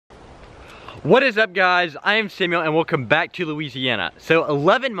What is up, guys? I am Samuel and welcome back to Louisiana. So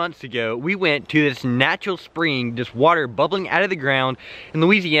 11 months ago, we went to this natural spring, just water bubbling out of the ground in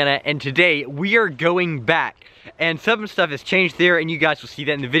Louisiana, and today we are going back. And some stuff has changed there and you guys will see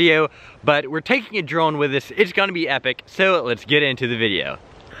that in the video, but we're taking a drone with us. It's gonna be epic, so let's get into the video.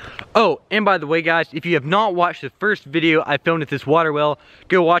 Oh, and by the way, guys, if you have not watched the first video I filmed at this water well,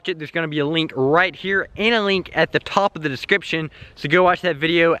 go watch it. There's gonna be a link right here and a link at the top of the description. So go watch that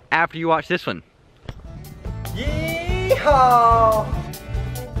video after you watch this one. Yeehaw!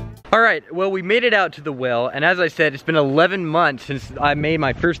 Alright, well, we made it out to the well, and as I said, it's been 11 months since I made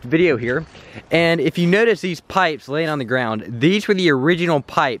my first video here. And if you notice these pipes laying on the ground, these were the original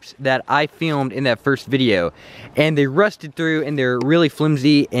pipes that I filmed in that first video. And they rusted through and they're really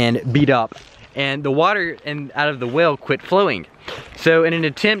flimsy and beat up. And the water out of the well quit flowing. So in an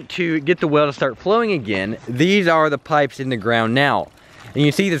attempt to get the well to start flowing again, these are the pipes in the ground now. And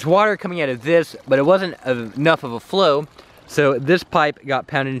you see there's water coming out of this, but it wasn't enough of a flow. So this pipe got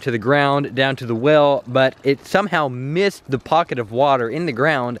pounded into the ground down to the well, but it somehow missed the pocket of water in the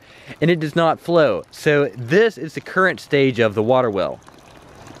ground and it does not flow. So this is the current stage of the water well.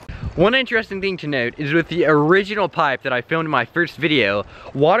 One interesting thing to note is with the original pipe that I filmed in my first video,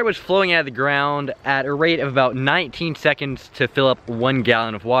 water was flowing out of the ground at a rate of about 19 seconds to fill up 1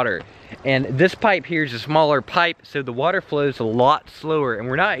 gallon of water. And this pipe here is a smaller pipe, so the water flows a lot slower, and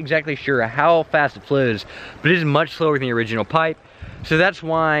we're not exactly sure how fast it flows, but it is much slower than the original pipe. So that's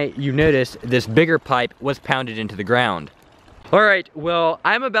why you notice this bigger pipe was pounded into the ground. Alright, well,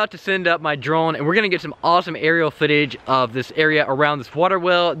 I'm about to send up my drone and we're gonna get some awesome aerial footage of this area around this water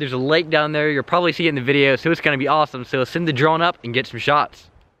well. There's a lake down there, you'll probably see it in the video, so it's gonna be awesome. So send the drone up and get some shots.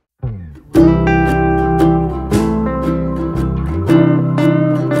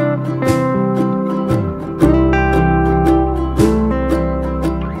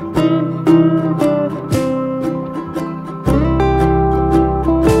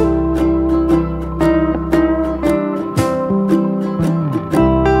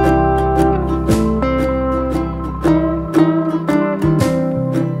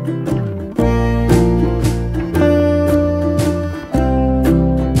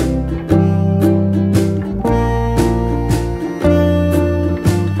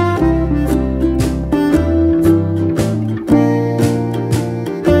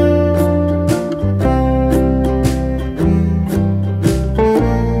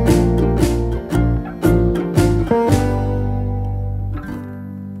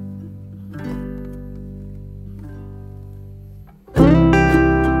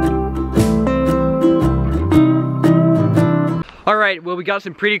 Alright, well, we got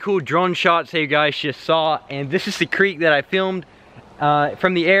some pretty cool drone shots that you guys just saw, and this is the creek that I filmed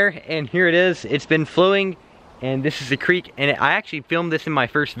from the air, and here it is. It's been flowing, and this is the creek, and I actually filmed this in my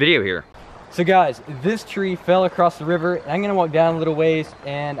first video here. So guys, this tree fell across the river. I'm gonna walk down a little ways,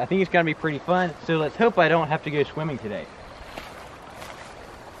 and I think it's gonna be pretty fun, so let's hope I don't have to go swimming today.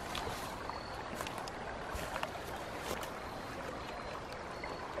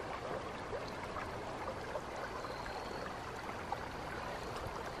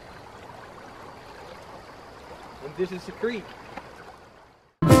 And this is the creek.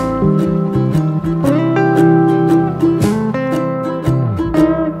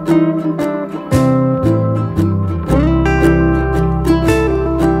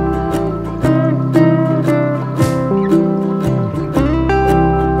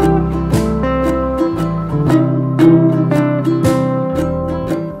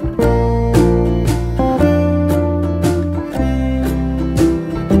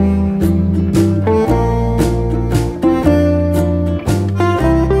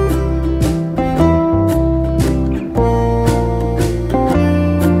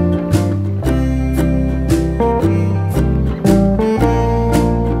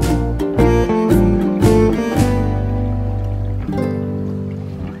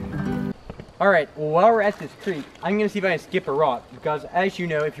 Alright, well, while we're at this creek, I'm going to see if I can skip a rock, because as you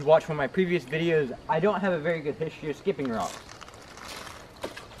know, if you watch one of my previous videos, I don't have a very good history of skipping rocks.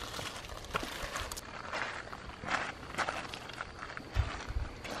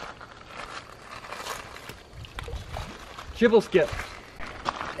 Triple skip.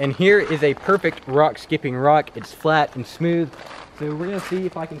 And here is a perfect rock skipping rock. It's flat and smooth, so we're going to see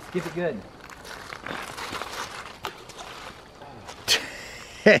if I can skip it good.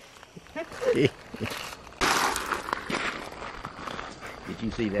 Did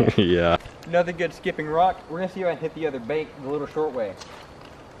you see that? Yeah. Another good skipping rock. We're gonna see if I can hit the other bank the little short way.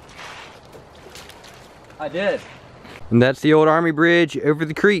 I did. And that's the old army bridge over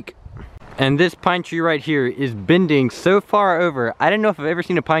the creek. And this pine tree right here is bending so far over. I don't know if I've ever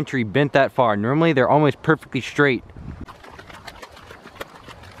seen a pine tree bent that far. Normally they're almost perfectly straight.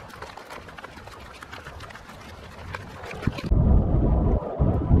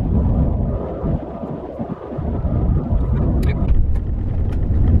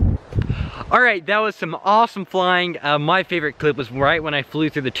 All right, that was some awesome flying. My favorite clip was right when I flew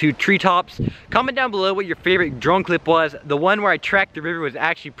through the 2 treetops. Comment down below what your favorite drone clip was. The one where I tracked the river was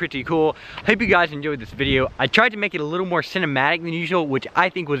actually pretty cool. Hope you guys enjoyed this video. I tried to make it a little more cinematic than usual, which I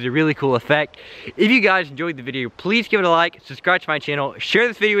think was a really cool effect. If you guys enjoyed the video, please give it a like, subscribe to my channel, share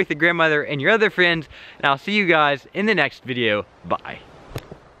this video with your grandmother and your other friends, and I'll see you guys in the next video. Bye.